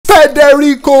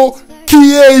Federico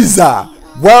Chiesa.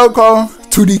 Welcome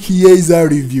to the Chiesa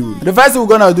review. The first thing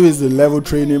we're gonna do is the level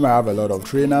train him. I have a lot of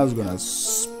trainers, gonna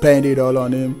spend it all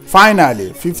on him.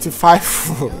 Finally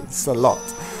 55. It's a lot.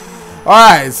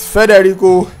 Alright,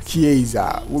 Federico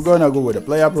Chiesa. We're gonna go with the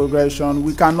player progression.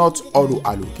 We cannot auto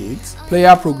allocate.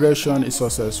 Player progression is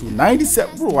successful.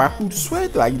 97. Bro, I could swear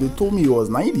like they told me it was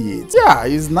 98. Yeah,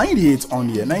 it's 98 on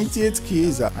here. 98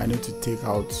 Chiesa. I need to take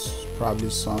out probably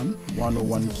Son.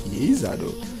 101 Chiesa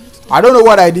though. I don't know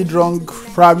what I did wrong.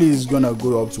 Probably is gonna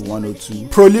go up to 102.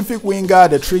 Prolific winger,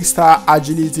 the trickster,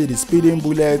 agility, the speeding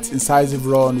bullet, incisive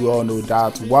run. We all know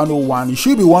that. 101. It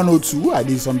should be 102. I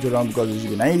did something wrong because it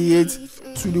should be 98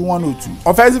 to the 102.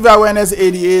 Offensive awareness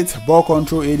 88, ball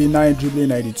control 89, dribbling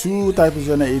 92, type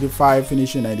position 85,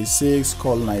 finishing 96,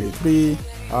 call 93.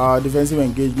 Defensive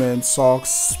engagement sucks.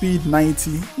 Speed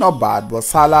 90, not bad, but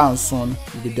Salah and Son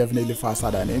will be definitely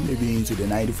faster than him, maybe into the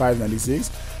 95,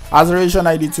 96. Acceleration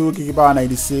 92, kicking power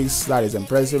 96, that is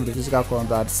impressive. The physical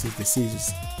contact 66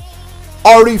 is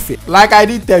horrific. Like I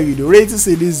did tell you, the ratings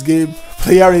in this game,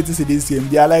 player ratings in this game,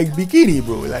 they are like bikini,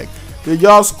 bro. Like they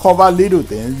just cover little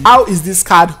things. How is this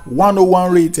card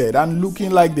 101 rated and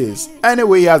looking like this?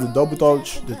 Anyway, he has the double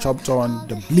touch, the chop turn,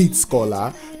 the blitz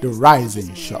collar, the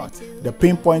rising shot, the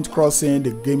pinpoint crossing,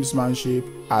 the gamesmanship,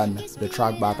 and the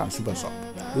track back and super sub.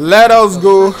 Let us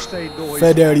go,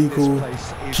 Federico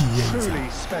Chiesa.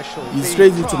 He's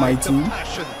straight into my team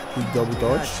with double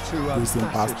touch, boosting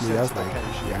past players like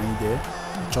behind there,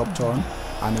 the chop turn,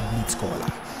 and a blitz collar.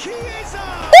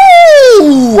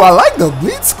 Ooh, I like the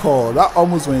blitz call. That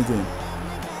almost went in.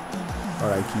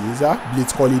 Alright, Chiesa,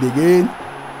 blitz call it again.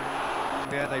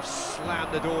 Yeah, they've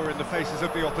slammed the door in the faces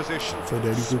of the opposition.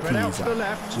 Federico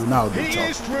Chiesa. So now the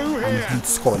chop and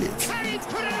blitz call it.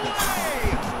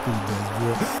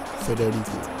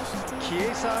 Federico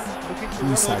Chiesa,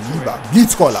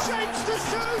 blitz collar.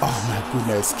 Oh my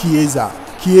goodness,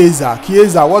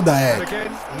 Chiesa, what the heck?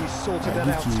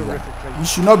 You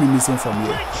should not be missing from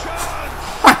here.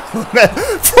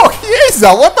 For Chiesa,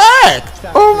 what the heck?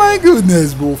 Oh my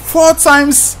goodness, bro. 4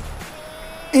 times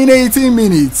in 18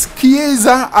 minutes,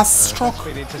 Chiesa has struck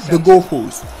the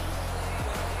goalpost.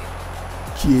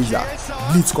 Chiesa,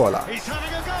 blitz collar. Right,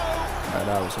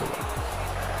 that was over.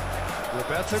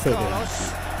 Federico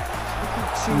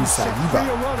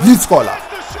blitz collar.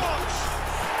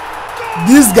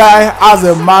 This guy has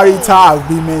a marital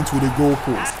agreement with the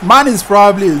goalpost. Man is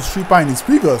probably a stripper in his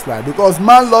previous life because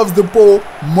man loves the pole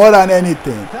more than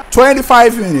anything.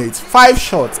 25 minutes, 5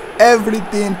 shots,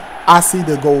 everything I see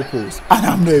the goalpost, and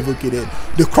I'm not even kidding.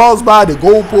 The crossbar, the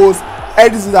goalpost,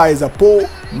 everything that is a pole,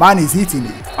 man is hitting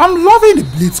it. I'm loving the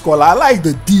blitz collar. I like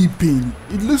the deep in.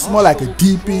 It looks more like a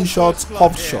deep in shot,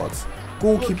 pop shot.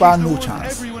 Goalkeeper, no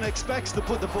chance.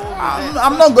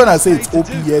 I'm not gonna say it's OP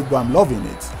yet, but I'm loving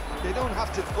it. They don't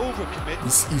have to overcommit.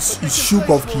 He's shook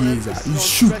of Chiesa. He's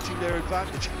shook. Their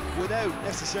advantage without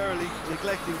necessarily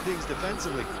neglecting things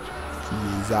defensively.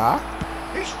 Chiesa.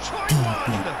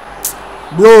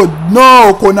 Bro,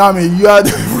 no, Konami, you are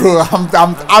bro.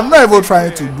 I'm not even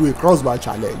trying to do a crossbar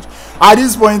challenge. At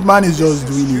this point, man is just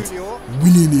doing it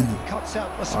willy-nilly.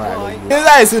 Alright,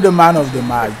 Chiesa is still the man of the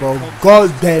match, but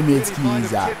god damn it,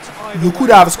 Chiesa. You could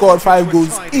have scored 5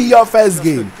 goals in your first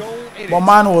game. But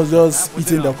man was just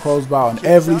hitting the crossbar on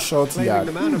every shot he had.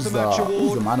 Who's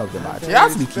the man of the match? It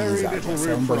has to be Chiesa.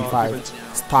 7.5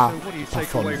 star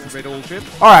performance.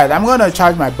 Alright, I'm gonna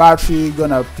charge my battery,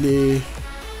 gonna play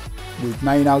with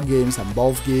 9-hour games and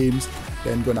both games,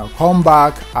 then gonna come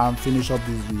back and finish up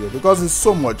this video because it's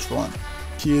so much fun.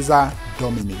 Chiesa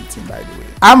dominating, by the way.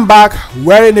 I'm back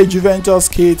wearing a Juventus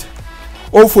kit.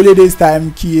 Hopefully this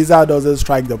time Chiesa doesn't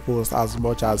strike the post as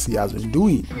much as he has been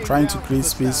doing. I'm trying to create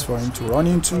space for him to run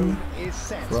into.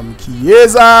 From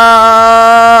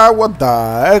Chiesa, what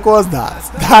the heck was that?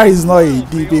 That is not a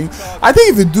deep in. I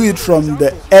think if you do it from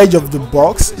the edge of the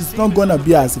box, it's not gonna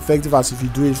be as effective as if you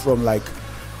do it from like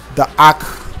the arc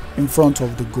in front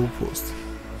of the goalpost.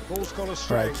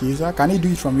 Alright, Chiesa, can he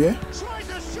do it from here?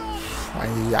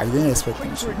 I didn't expect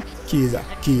him to. Chiesa.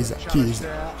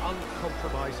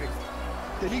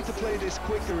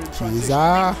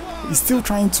 Chiesa is still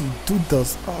trying to do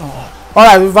this. Oh.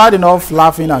 Alright, we've had enough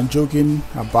laughing and joking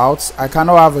about. I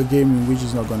cannot have a game in which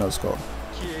he's not gonna score.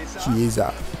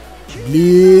 Chiesa.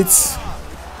 Blitz.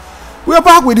 We're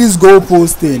back with this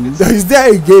goalpost thing. Is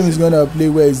there a game he's gonna play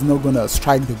where he's not gonna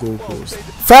strike the goalpost?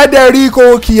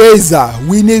 Federico Chiesa,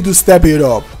 we need to step it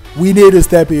up. We've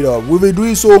been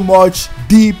doing so much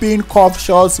deep in curve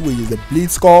shots, which is the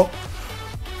blitz call,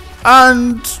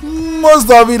 and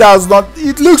most of it has not.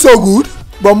 It looks so good,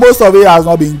 but most of it has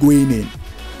not been going in.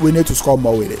 We need to score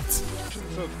more with it.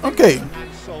 Okay.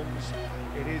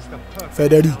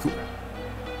 Federico.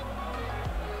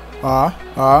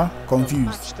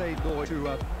 Confused.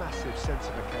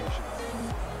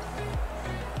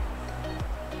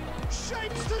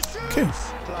 Okay.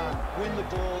 Win the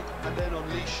ball and then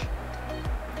unleash.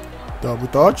 Double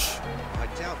touch.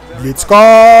 Blitz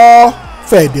score.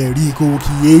 Federico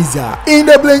Chiesa. In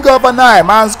the blink of an eye,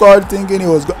 man scored thinking he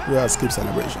was going to skip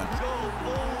celebration.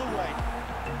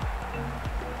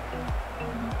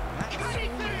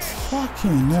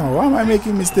 Fucking hell, why am I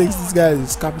making mistakes? This guy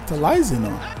is capitalizing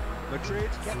on.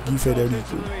 Give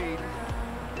Federico.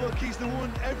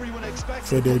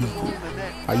 Federico.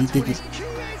 Are you taking?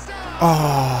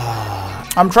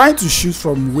 I'm trying to shoot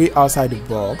from way outside the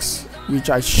box, which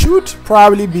I should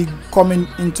probably be coming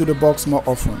into the box more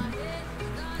often.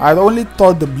 I only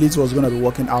thought the blitz was going to be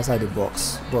working outside the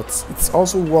box, but it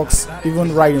also works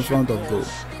even right in front of goal.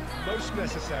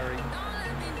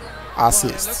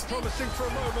 Assist.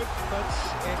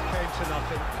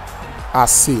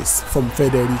 Assist from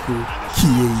Federico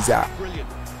Chiesa.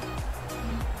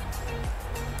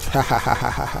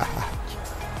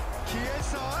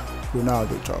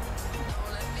 Ronaldo chop.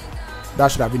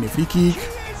 That should have been a free kick.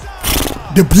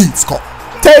 The blitz score.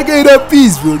 Take it a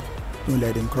piece, bro. Don't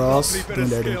let him cross. Don't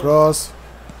let him cross.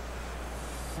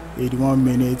 81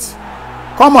 minutes.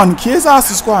 Come on, Chiesa has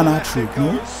to score an hat-trick,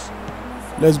 no?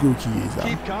 Let's go, Chiesa.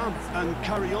 Keep calm and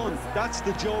carry on. That's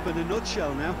the job in a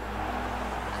nutshell now.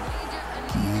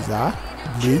 Chiesa.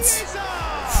 Blitz.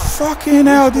 Fucking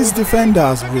hell, these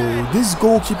defenders, bro. This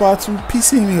goalkeeper too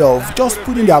pissing me off. Just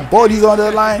putting their bodies on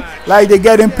the line like they're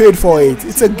getting paid for it.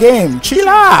 It's a game.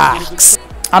 Chillax.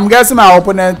 I'm guessing my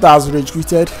opponent has rage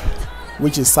quitted,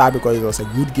 which is sad because it was a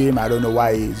good game. I don't know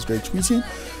why he's rage quitting,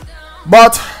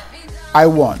 but I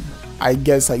won. I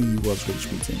guess he was rage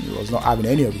quitting. He was not having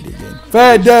any of it again.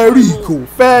 Federico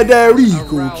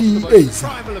Chiesa.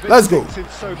 Let's go.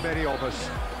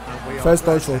 First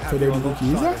touch for Federico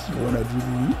Chiesa. You wanna dribble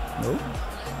me? No.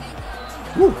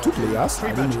 Ooh, two players. I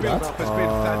didn't know that.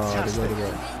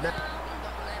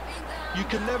 You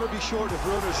can never be short of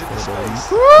runners in the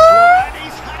space.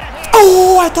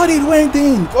 Oh, I thought it went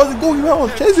in because the goalkeeper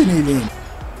was chasing it in.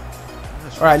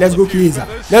 Alright, let's go Chiesa.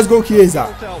 Let's go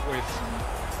Chiesa.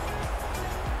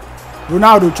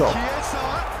 Ronaldo chop.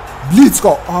 Blitz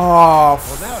score. Oh,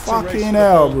 fucking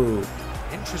hell, bro.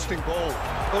 Interesting ball.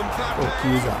 Oh,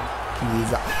 Chiesa.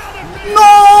 No,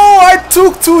 I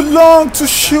took too long to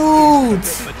shoot.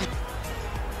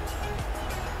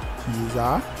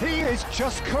 Chiesa. He is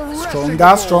just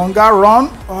Stronger, run.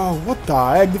 Oh, what the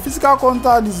heck? The physical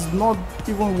contact is not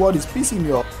even what is pissing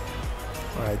me off.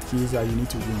 Alright, Chiesa, you need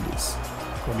to win this.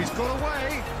 He's got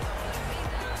away.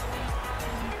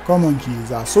 Come on,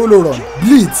 Chiesa. Solo run.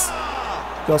 Blitz.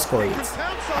 Just call it.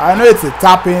 I know it's a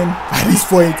tapping at this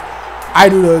point. I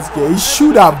do not care. He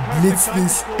should have blitzed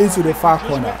this into the far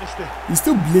corner. He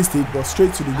still blitzed it, but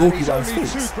straight to the goalkeeper's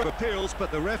face. Appeals,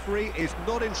 but the referee is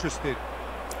not interested.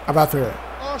 Abathera.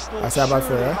 I say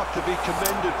Abathera.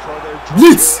 For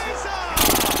Blitz.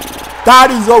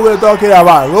 That is what we're talking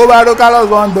about. Roberto Carlos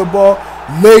won the ball,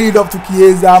 laid it up to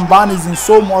Chiesa, and Ban is in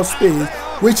so much space,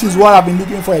 which is what I've been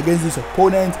looking for against this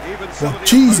opponent. But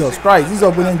Jesus Christ, this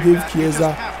opponent gave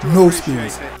Chiesa no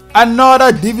space.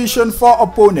 Another Division 4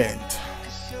 opponent.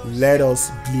 Let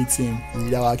us blitz him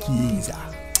with our Chiesa.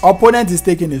 Opponent is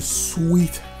taking a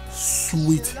sweet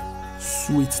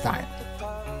time.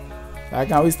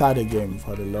 Can we start the game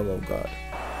for the love of God?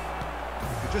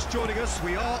 If you're just joining us,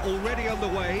 we are already on the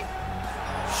way.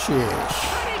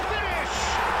 Sheesh.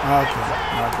 Okay.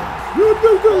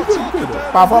 Good.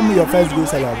 Perform your first goal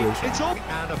celebration. It's all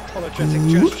an apologetic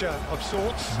gesture of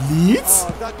sorts. Blitz.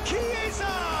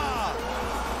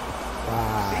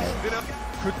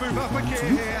 Could move up a gear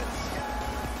here.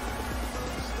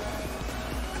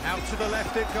 Out to the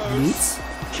left it goes. Blitz.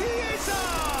 Chiesa!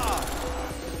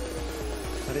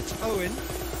 And it's Owen.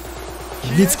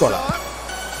 Blitz collar.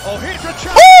 Oh, here's a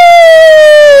chance.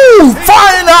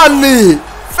 Finally!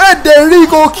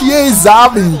 Federico Chiesa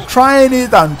have been trying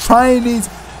it,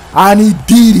 and he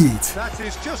did it.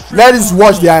 Let us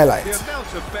watch the highlights.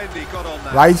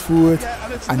 Right foot,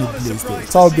 and he placed it.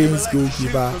 Top Baines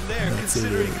goalkeeper. That's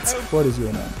it. What is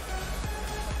going on?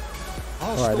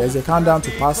 Alright, there's a countdown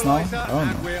to pass now. I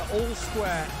don't know.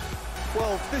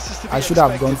 I should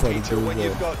have gone for the goal goal. Then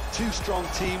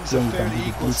you can do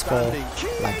the blitz score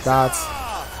like that.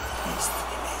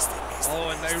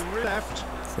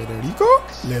 Federico,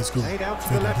 let's go.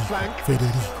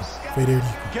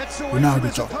 Federico.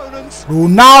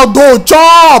 Ronaldo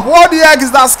chop. What the heck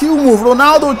is that skill move?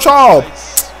 Ronaldo chop.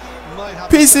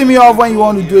 pissing me off when you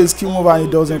want to do a skill move and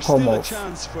it doesn't come off.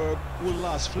 Chance for one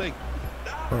last fling.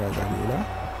 Alright, Daniela.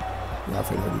 Yeah,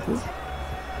 Federico.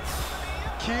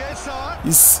 Chiesa.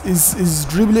 Is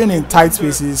dribbling in tight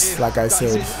spaces, like I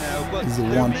said, is the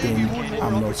one thing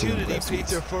I'm not so impressed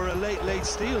with. For a late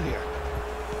steal here.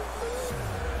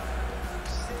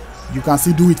 You can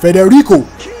still do it, Federico.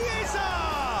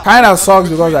 Kind of sucks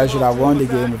because I should have won the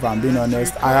game, if I'm being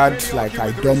honest. I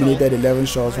dominated 11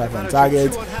 shots, 5 on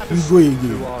target. We go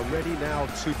again.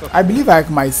 I believe I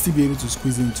might still be able to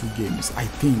squeeze in 2 games. I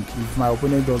think if my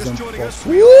opponent doesn't post.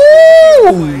 Woo!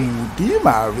 Di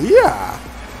Maria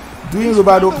doing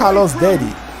Roberto Carlos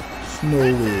dirty. No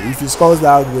way. If he scores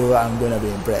that goal, I'm gonna be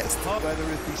impressed. Whether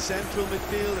it be central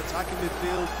midfield, attacking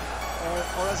midfield,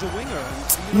 or as a winger.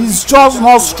 He's just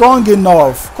not strong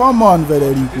enough. Come on,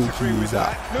 Federico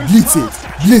Chiesa. Blitz it.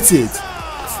 Blitz it.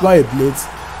 It's not a blitz.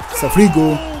 It's a free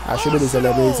goal. I shouldn't be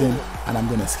celebrating, and I'm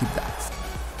gonna skip that.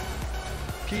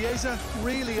 Chiesa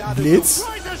really Blitz.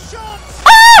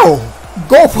 Oh!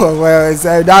 Go for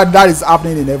it. That is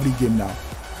happening in every game now.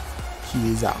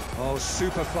 Chiesa. Oh,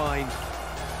 super fine.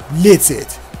 Blitz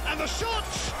it. And the shot.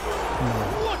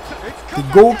 The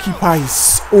goalkeeper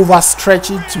is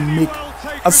overstretching to make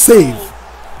a save.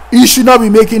 He should not be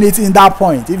making it in that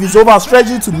point. If he's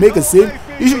overstretching to make a save,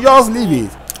 he should just leave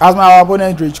it. As my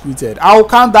opponent rage quitted, I will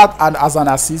count that as an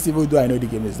assist, even though I know the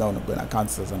game is not going to count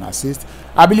as an assist.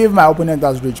 I believe my opponent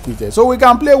has rage quitted. So we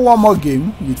can play one more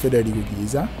game with Federico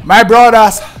Chiesa. My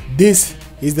brothers, this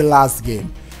is the last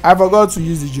game. I forgot to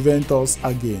use the Juventus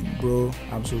again, bro.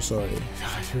 I'm so sorry.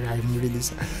 I'm really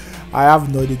sorry. I have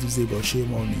nothing to say, but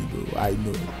shame on me, bro. I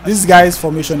know. This guy's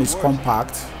formation is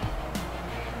compact.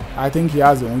 I think he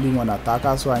has the only one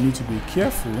attacker, so I need to be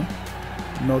careful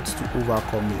not to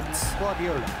overcommit.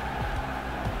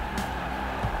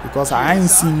 Because I ain't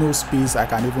seen no space I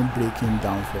can even break him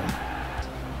down from.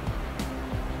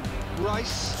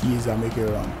 Chiesa, make it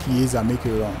run. Chiesa, make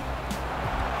it run.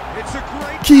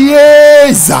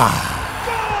 Chiesa!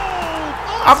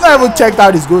 I've not even checked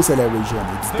out his goal celebration.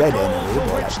 It's dead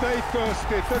anyway.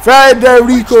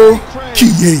 Federico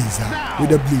Chiesa with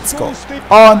the Blitz score.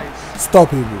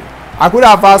 Unstoppable. I could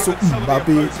have asked to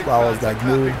Mbappe, but I was like,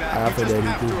 no, I have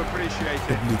Federico.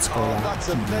 The Blitz scorer.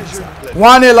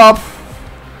 1-0 up.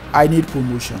 I need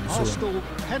promotion, so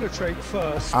I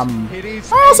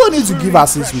also need to give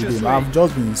assists with him. I've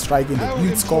just been striking the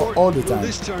Blitz score all the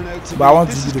time, but I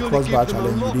want to do the crossbar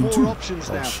challenge with him too. Oh shit!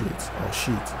 Oh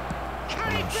shit!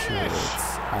 Oh shit!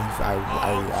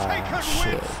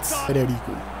 Shit!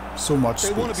 Federico, so much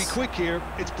space. They want to be quick here.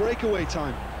 It's breakaway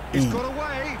time. He's got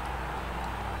away.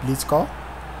 Blitz score.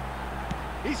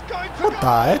 What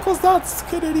the heck was that,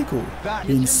 Federico?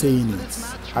 Been saying it.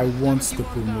 I want the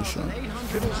promotion.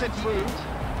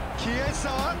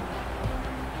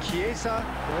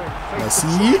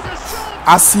 Messi.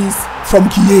 Assist from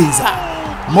Chiesa.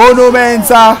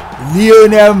 Monumental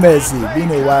Lionel Messi. Been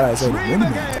a while I said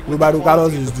monumental. Roberto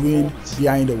Carlos is doing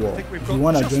behind the wall. If you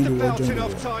want to join the wall, join the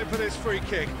wall.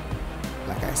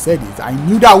 Like I said it, I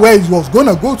knew that where it was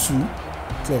gonna go to.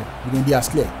 Clear. We're gonna be as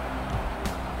clear.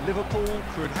 Liverpool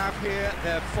could have here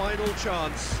their final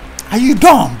chance. Are you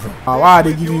dumb, bro? Why are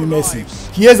they giving you Messi?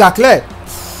 Chiesa clear.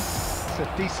 It's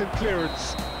a decent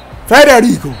clearance.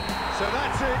 Federico. So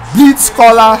that's it. Blitz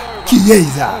scholar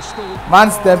Chiesa. Man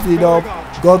stepped it up.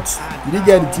 Got. Did he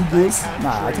get the 2 goals?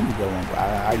 Nah, I think he got one.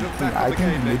 I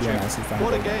think he made one assist.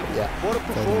 Yeah.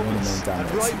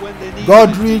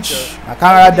 Godrich. My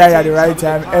camera died at the right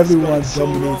time. Everyone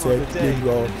dominated. Played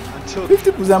well.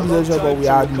 50% possession, but we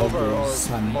had no goals.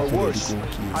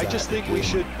 I just think we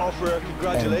should offer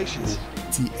congratulations.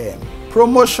 TM.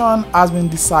 Promotion has been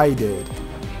decided.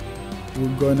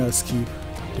 We're gonna skip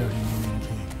the remaining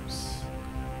games.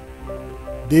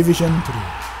 Division 3.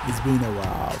 It's been a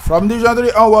while. From Division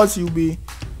 3 onwards, you'll be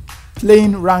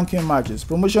playing ranking matches.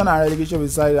 Promotion and relegation will be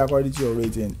decided according to your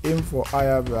rating. Aim for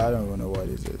higher. I don't even know what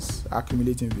it is.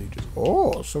 Accumulating victories.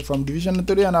 Oh, so from Division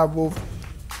 3 and above.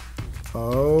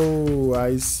 Oh,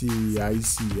 I see.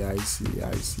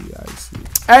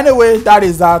 Anyway, that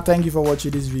is that. Thank you for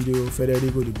watching this video.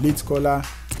 Federico, the Blitz caller.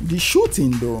 The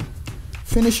shooting though,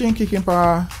 finishing, kicking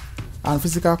power, and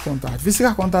physical contact.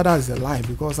 Physical contact, that is a lie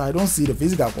because I don't see the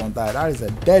physical contact. That is a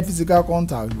dead physical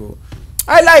contact, bro.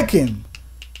 I like him.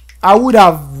 I would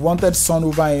have wanted Son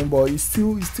over him, but he's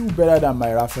still better than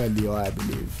my Rafael Leo, I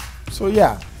believe. So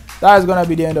yeah. That is gonna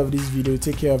be the end of this video.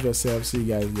 Take care of yourself. See you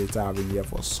guys later. I've been here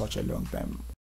for such a long time.